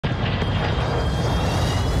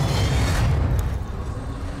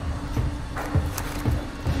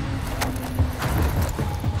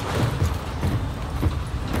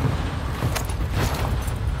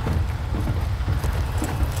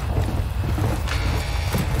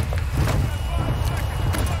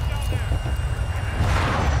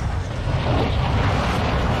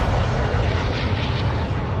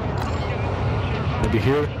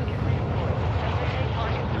here?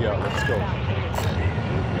 Yeah, let's go.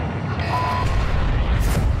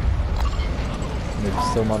 Maybe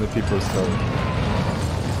so many people still.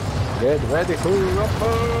 Get ready for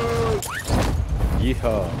rumble!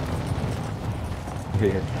 Yeehaw!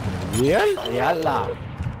 Yalla!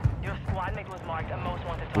 Your squad mate was marked a most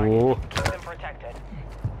wanted Oh. target. Keep them protected.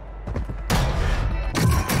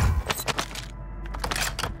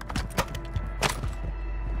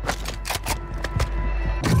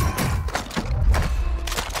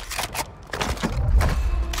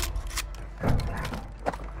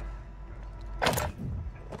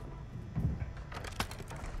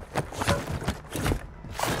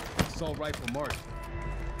 Assault rifle marked.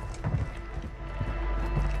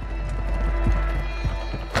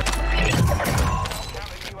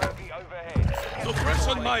 UAV overhead.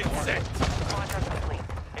 Suppression mine set. Contract complete.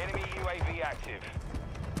 Enemy UAV active.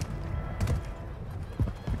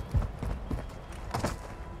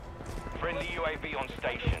 Friendly UAV on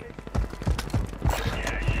station.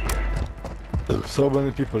 So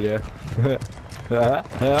many people, yeah.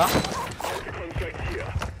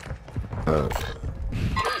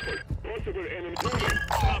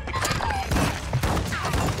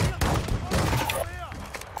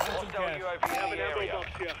 Hostile UAV in the area.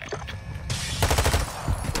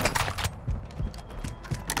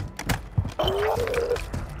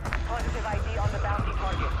 Positive ID on the bounty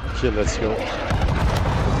target. Okay, let's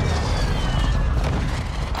go.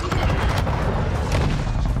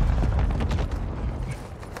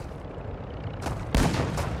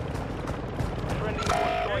 Friendly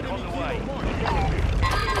strike on the way.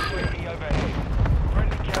 UAV overhead.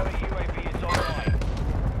 Friendly counter UAV is online.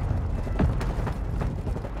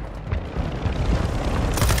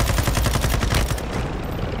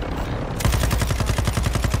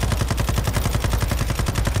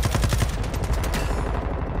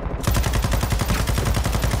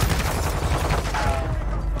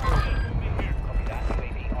 Copy that.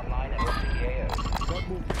 UAV online and open the AO. Start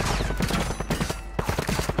moving.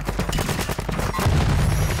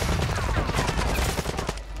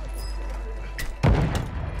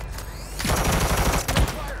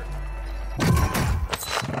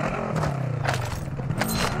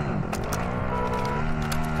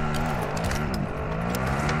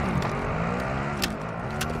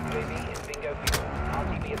 UAV is bingo fuel.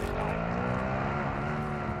 RTB at this time.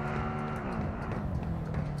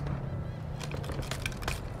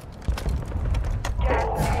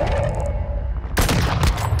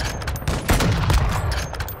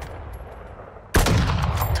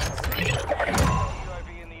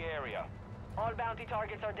 UAV in the area. All bounty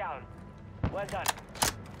targets are down. Well done.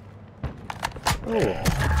 Oh.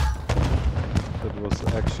 That was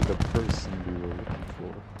actually the person we were looking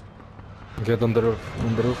for. Get on the roof,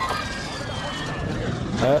 on the roof.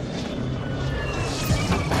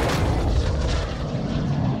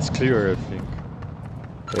 It's clear, I think.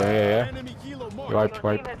 Yeah. Enemy kilo marked. Wipe, Your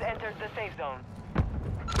wipe. team has entered the safe zone.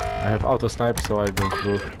 I have auto snipe, so I don't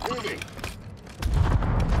move.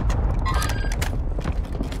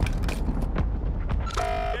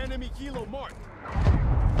 Enemy kilo marked.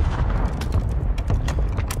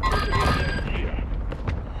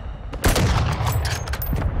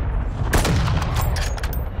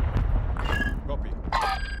 Copy.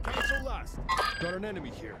 Cancel last. Got an enemy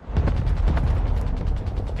here.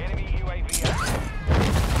 Enemy UAV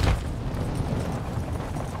active.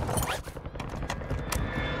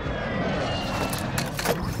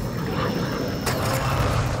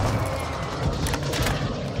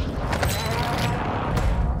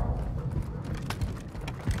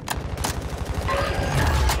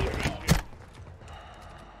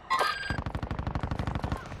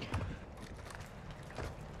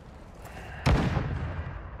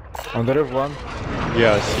 On the roof one.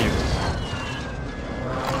 Yeah, I see him.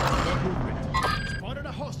 Got movement. Spotted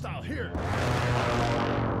a hostile here.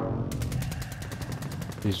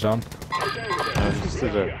 He's jumped. He's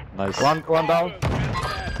still there. Nice. One down.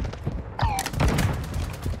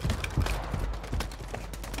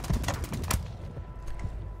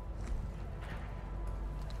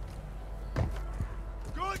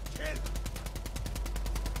 Good kill.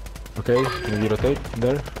 Okay, maybe rotate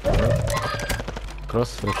there.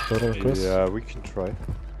 Cross, restore, cross. Yeah, we can try.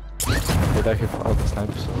 But I have auto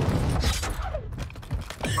snipe, so.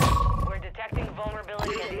 We're detecting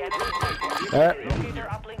vulnerability in the enemy sector. Eh. Locate their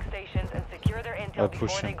uplink stations and secure their intel before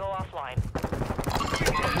push they him. go offline.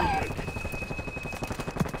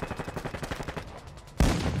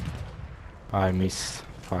 I miss.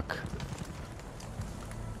 Fuck.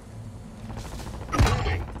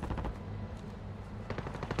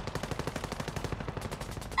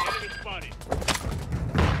 Enemy spotted.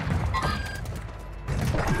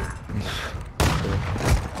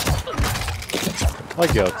 I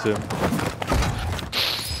got him.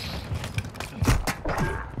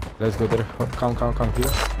 Let's go there. Come here.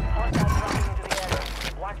 Hostiles dropping into the area.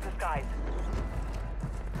 Watch the skies.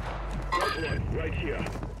 Right here.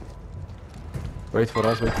 Wait for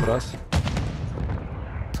us.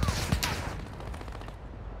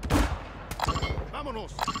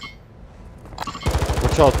 Vámonos.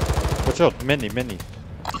 Watch out, many.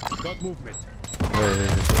 Got movement.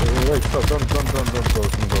 Wait, stop, don't go,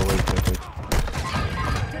 wait.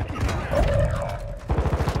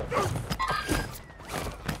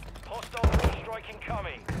 Hostile airstrike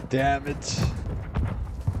incoming. Damn it.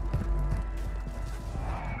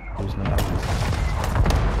 There's no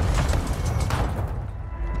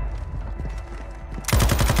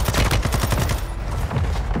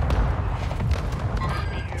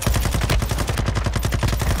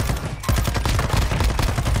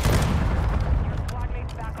Your squad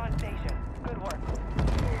mates back on station. Good work.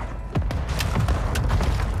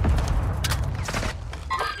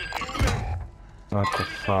 What the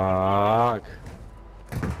fuck?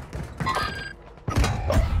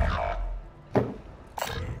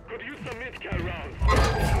 Could use some mid-cal rounds.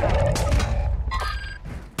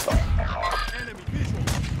 Enemy visual.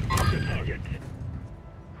 On the target.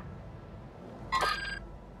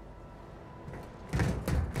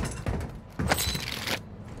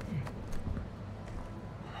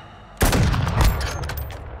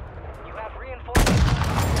 You have reinforcements.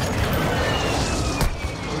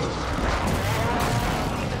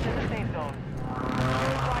 This is the safe zone.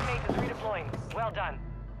 Your squad mate is redeploying. Well done.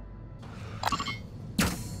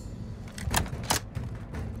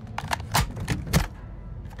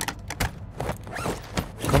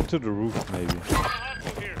 Come to the roof, maybe.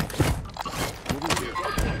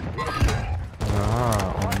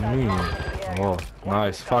 Ah, on me. Oh,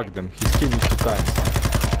 nice. Fuck them. He's killed me 2 times.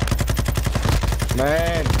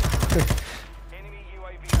 Man! Enemy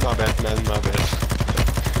UAV. My bad, man, my bad.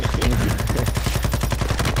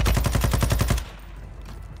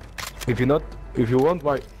 If you want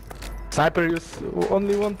my sniper, you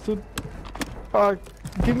only want to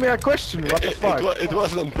give me a question. What the fuck? It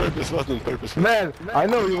wasn't on purpose, Man, I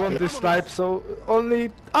know you want this snipe, so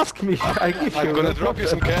only ask me. I give you. I'm gonna no drop you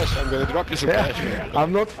some problem. cash. Yeah,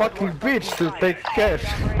 I'm not fucking bitch to take cash.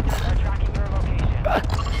 Operators are tracking your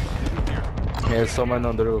location. There's someone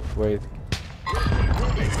on the roof. Wait.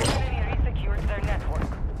 Enemy resecured their network.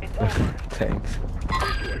 It's over. Thanks.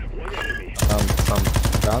 Some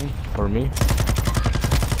gun for me.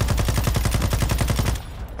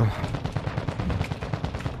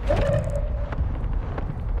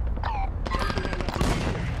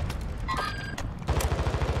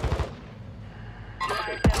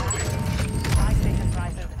 Buy station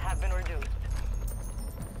prices have been reduced.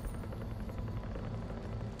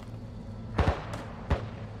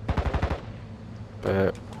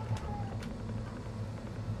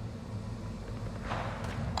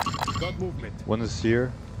 Got movement. One is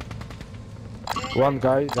here. One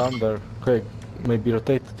guy down there. Okay, maybe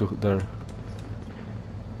rotate to there.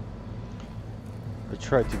 I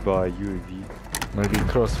tried to buy UAV. Maybe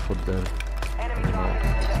cross for there. Enemy dropping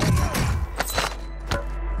into the area.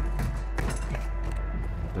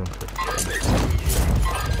 Don't hurt.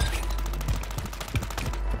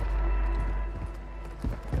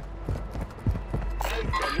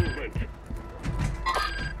 Movement.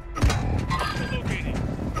 Locating.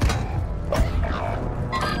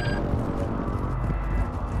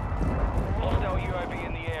 Hostile UAV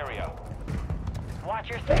in the area. Watch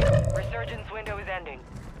your step. Resurgence window is ending.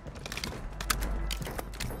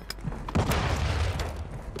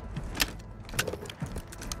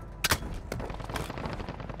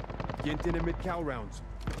 Get in the mid-cal rounds.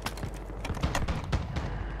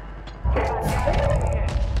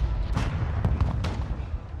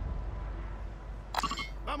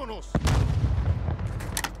 Vámonos.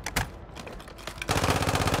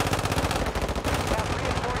 Have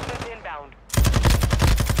reinforcements inbound.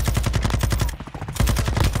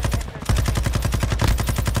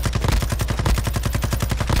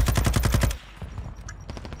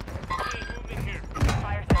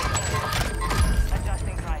 Fire station.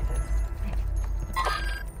 Adjusting prices.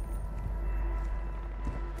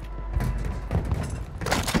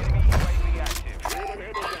 Enemy UAV active.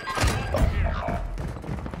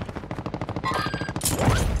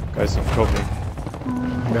 Guys, I'm coming.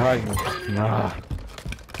 Behind me. Nah.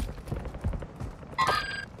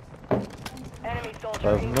 Enemy soldier I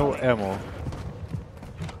have no incoming. ammo.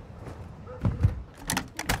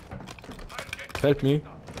 Help me.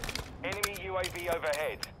 Enemy UAV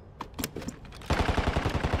overhead.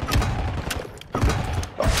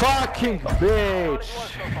 Fucking bitch! Solid work so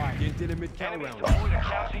far. Get in the mid-cal Enemy rounds. deployed a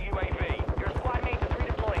counter UAV. Your squad mate is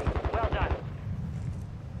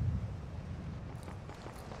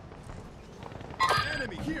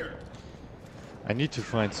I need to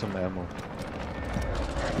find some ammo.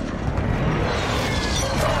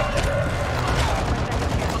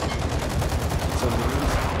 It's on the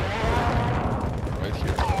roof. Right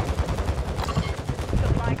here.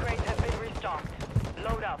 Supply crates have been restocked.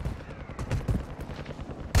 Load up.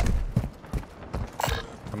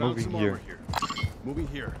 I'm Found moving some here. armor here. Moving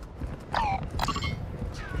here.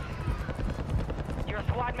 Your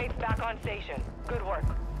squad mates back on station. Good work.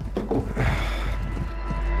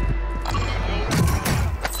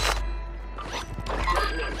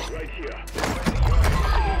 Right here.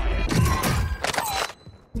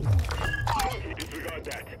 Disregard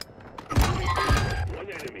that. One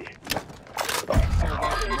enemy.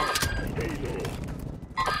 Stay low.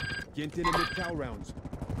 Get in mid cow rounds.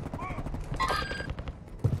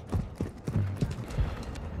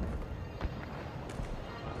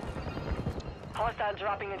 Hostile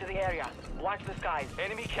dropping into the area. Watch the skies.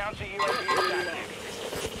 Enemy counter UAV is active.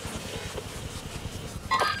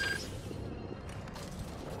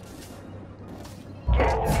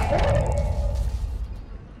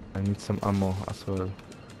 I need some ammo as well.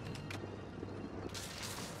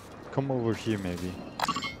 Come over here maybe.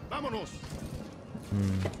 Vámonos.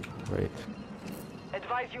 Wait.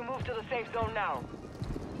 Advise you move to the safe zone now.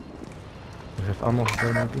 You have ammo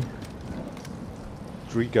there maybe?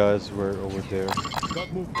 3 guys were over there.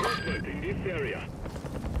 Got movement. Movement in this area.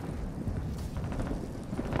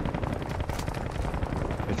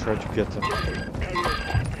 I tried to get them. Carry on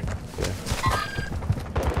hot.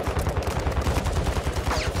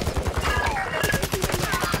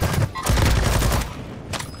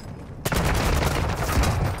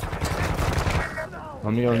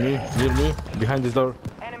 On me, near me, behind this door.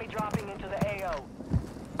 Enemy dropping into the AO.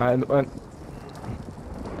 And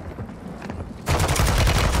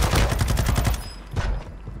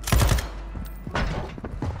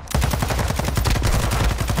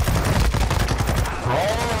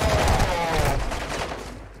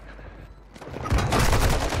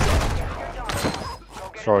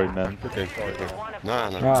Sorry, man. Okay. One of No,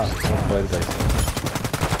 no. ah, well, guys.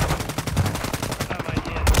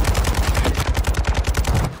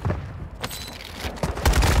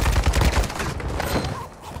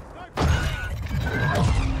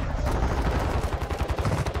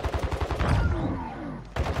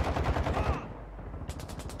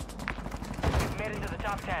 made it to the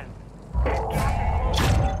top 10. Gas